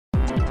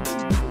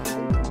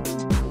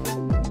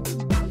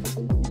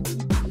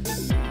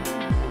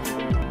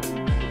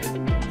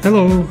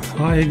Hello,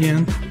 hi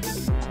again.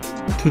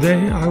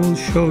 Today I will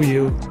show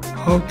you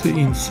how to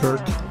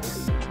insert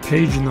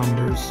page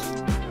numbers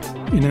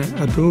in an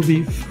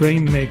Adobe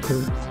FrameMaker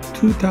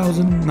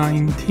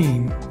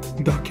 2019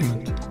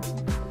 document.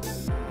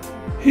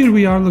 Here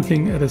we are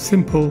looking at a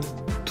simple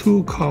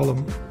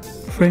 2-column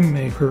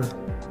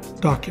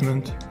FrameMaker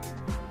document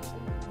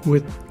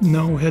with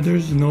no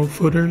headers, no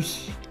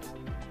footers,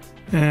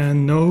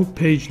 and no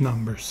page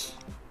numbers.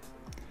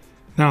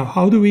 Now,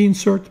 how do we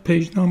insert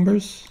page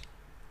numbers?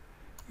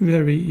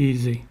 Very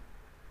easy.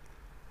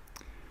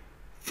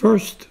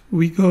 First,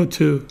 we go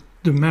to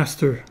the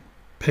master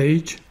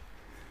page,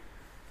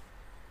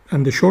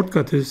 and the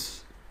shortcut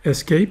is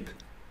Escape,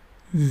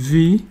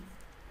 V,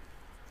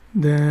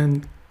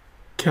 then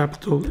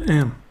capital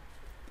M.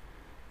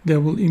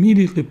 That will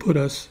immediately put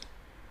us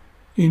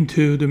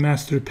into the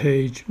master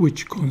page,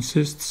 which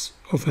consists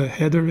of a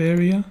header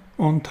area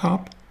on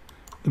top,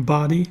 the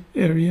body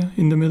area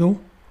in the middle,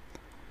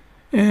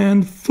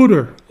 and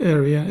footer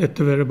area at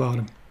the very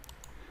bottom.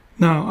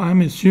 Now, I'm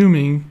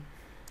assuming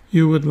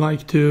you would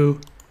like to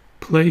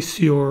place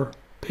your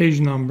page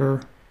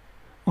number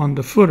on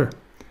the footer.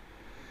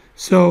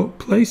 So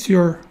place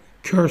your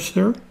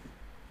cursor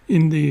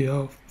in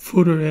the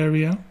footer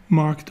area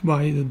marked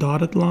by the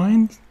dotted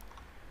lines,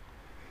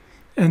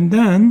 and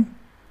then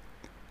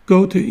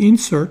go to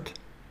Insert,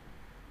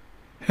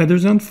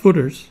 Headers and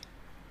Footers,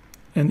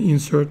 and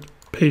insert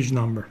page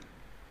number.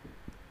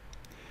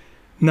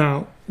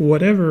 Now,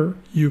 whatever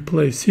you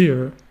place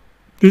here,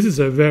 this is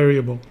a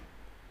variable,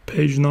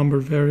 page number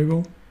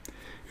variable.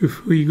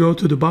 If we go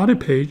to the body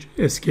page,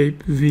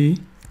 Escape V,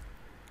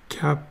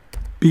 Cap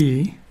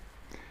B,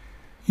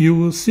 you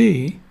will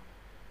see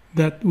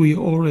that we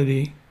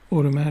already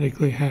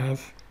automatically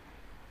have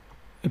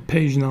a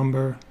page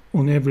number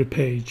on every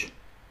page.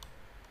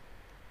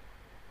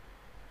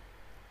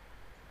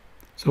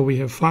 So we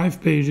have 5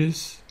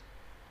 pages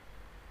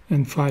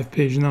and 5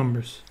 page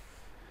numbers.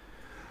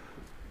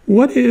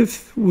 What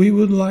if we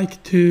would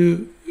like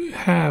to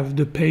have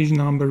the page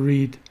number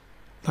read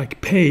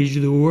like page,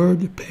 the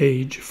word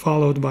page,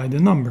 followed by the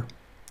number?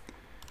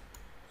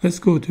 Let's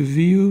go to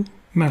View,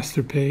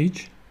 Master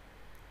Page,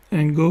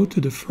 and go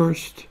to the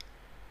first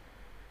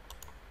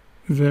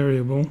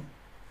variable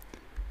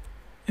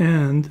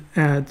and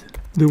add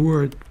the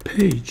word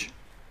page.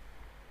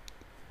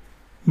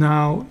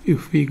 Now,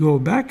 if we go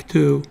back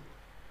to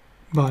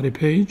body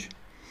page,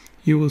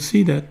 you will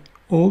see that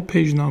all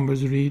page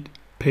numbers read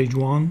page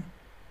 1,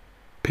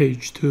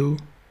 page 2,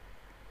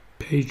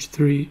 page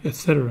 3,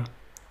 etc.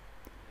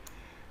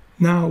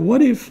 Now,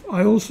 what if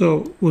I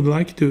also would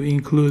like to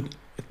include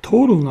a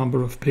total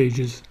number of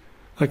pages,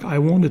 like I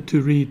wanted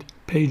to read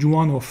page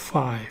 1 of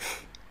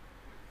 5,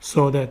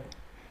 so that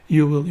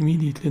you will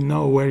immediately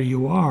know where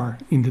you are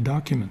in the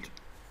document.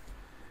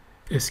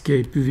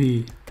 Escape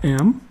V,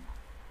 M,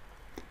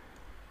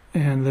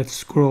 and let's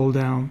scroll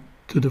down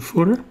to the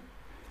footer.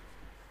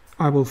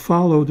 I will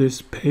follow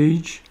this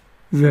page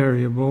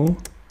variable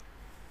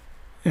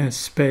as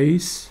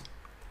space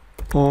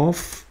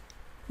of.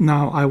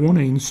 Now I want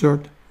to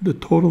insert the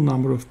total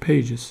number of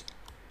pages.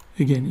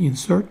 Again,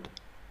 insert,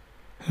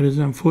 headers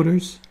and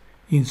footers,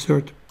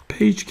 insert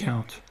page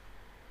count.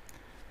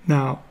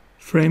 Now,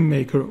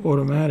 FrameMaker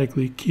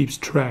automatically keeps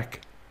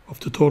track of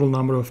the total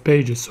number of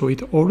pages, so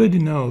it already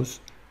knows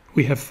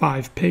we have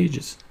 5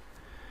 pages.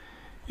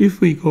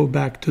 If we go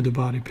back to the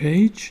body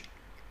page,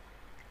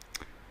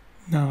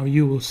 now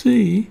you will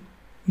see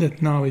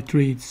that now it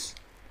reads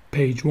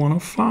page 1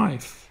 of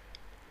 5,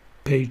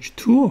 page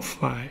 2 of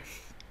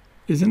 5.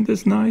 Isn't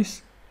this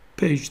nice?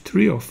 Page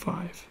 3 of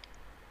 5.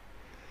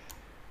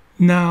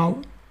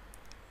 Now,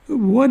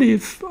 what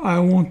if I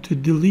want to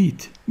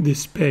delete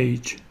this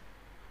page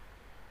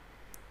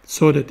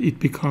so that it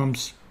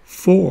becomes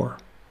 4?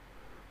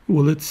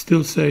 Will it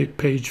still say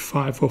page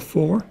 5 of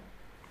 4?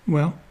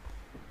 Well,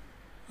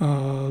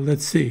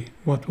 let's see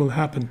what will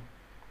happen.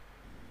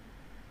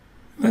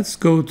 Let's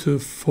go to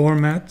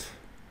Format,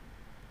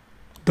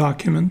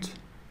 Document,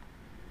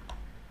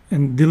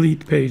 and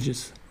Delete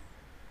Pages.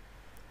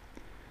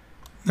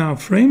 Now,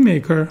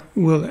 FrameMaker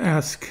will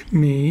ask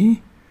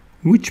me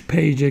which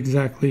page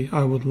exactly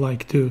I would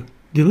like to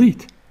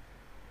delete.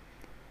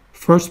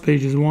 First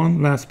page is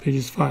 1, last page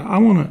is 5. I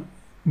want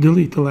to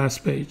delete the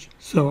last page,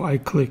 so I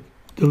click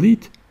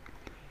Delete.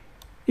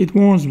 It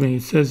warns me.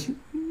 It says,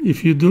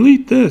 if you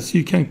delete this,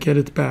 you can't get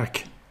it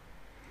back.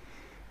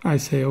 I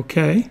say,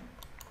 okay.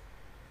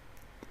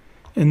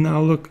 And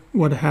now look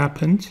what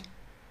happened.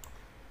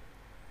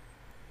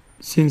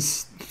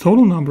 Since the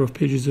total number of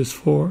pages is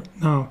 4,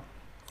 now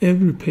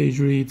every page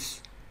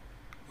reads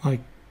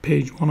like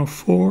page 1 of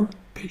 4,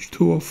 page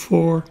 2 of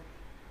 4,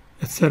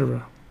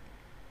 etc.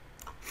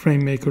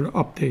 FrameMaker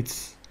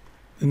updates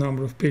the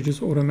number of pages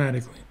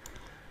automatically.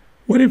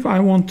 What if I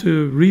want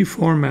to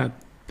reformat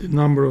the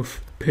number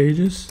of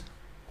pages?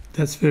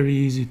 That's very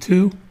easy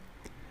too.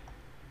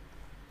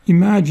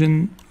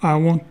 Imagine I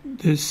want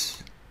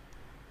this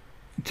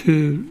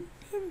to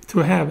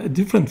have a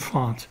different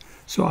font.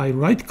 So I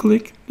right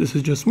click. This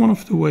is just one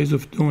of the ways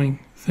of doing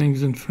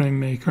things in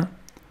FrameMaker.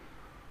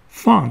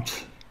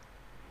 font.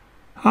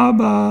 How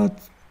about,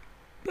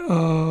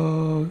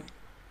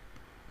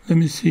 let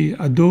me see,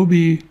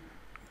 Adobe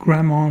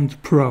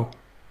Gramont Pro.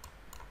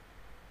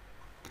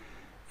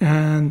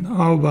 And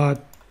how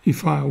about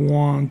if I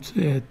want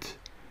it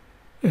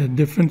a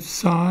different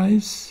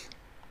size,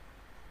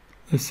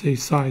 let's say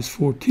size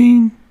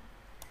 14,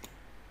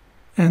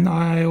 and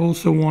I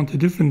also want a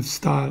different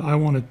style, I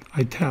want it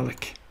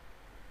italic.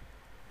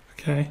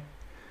 Okay,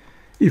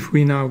 if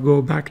we now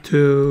go back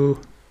to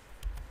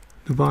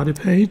the body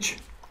page,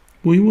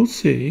 we will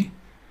see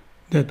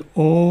that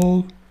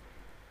all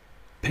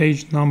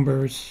page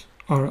numbers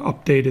are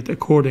updated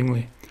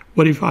accordingly.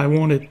 But if I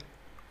want it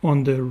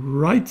on the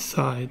right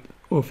side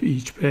of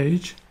each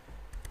page,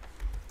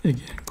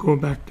 again, go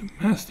back to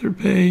master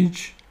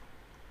page,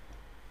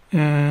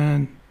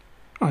 and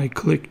I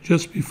click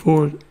just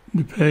before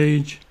the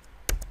page,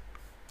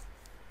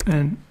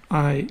 and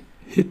I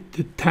hit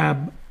the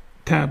tab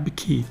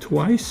key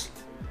twice.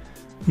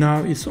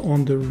 Now it's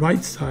on the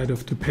right side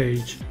of the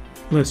page.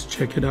 Let's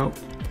check it out.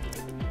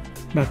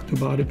 Back to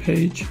body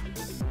page.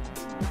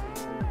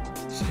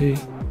 See,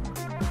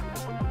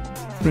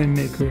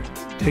 FrameMaker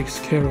takes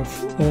care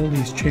of all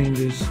these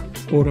changes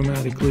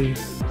automatically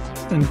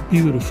and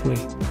beautifully.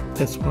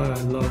 That's why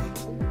I love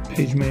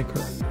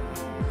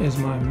PageMaker as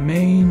my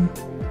main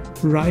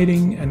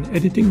writing and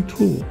editing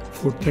tool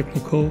for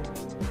technical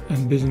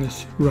and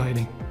business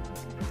writing.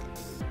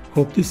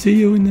 Hope to see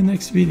you in the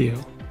next video.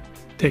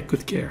 Take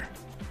good care.